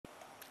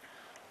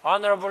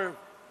honorable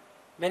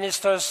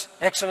ministers,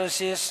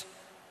 excellencies,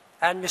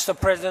 and Mr.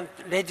 President,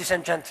 ladies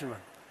and gentlemen.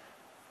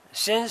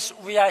 Since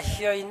we are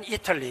here in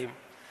Italy,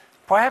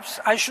 perhaps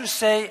I should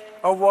say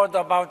a word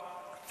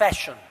about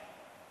fashion.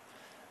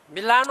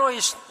 Milano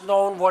is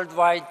known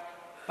worldwide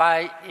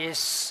by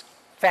its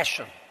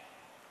fashion.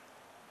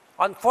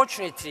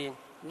 Unfortunately,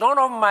 none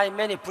of my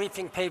many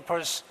briefing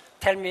papers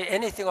tell me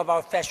anything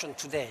about fashion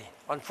today,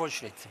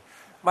 unfortunately.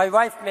 My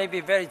wife may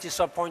be very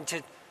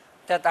disappointed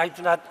that I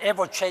do not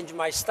ever change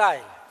my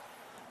style.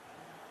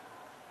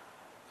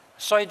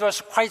 So it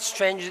was quite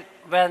strange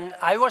when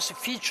I was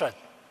featured.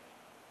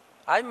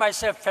 I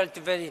myself felt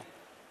very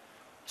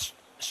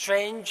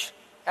strange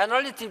and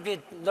a little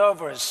bit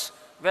nervous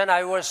when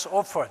I was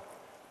offered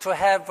to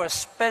have a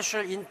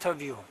special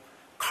interview,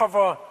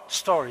 cover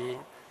story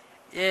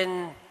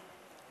in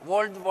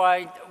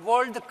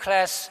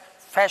world-class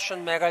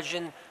fashion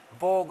magazine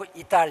Vogue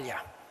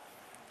Italia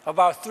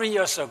about 3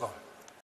 years ago.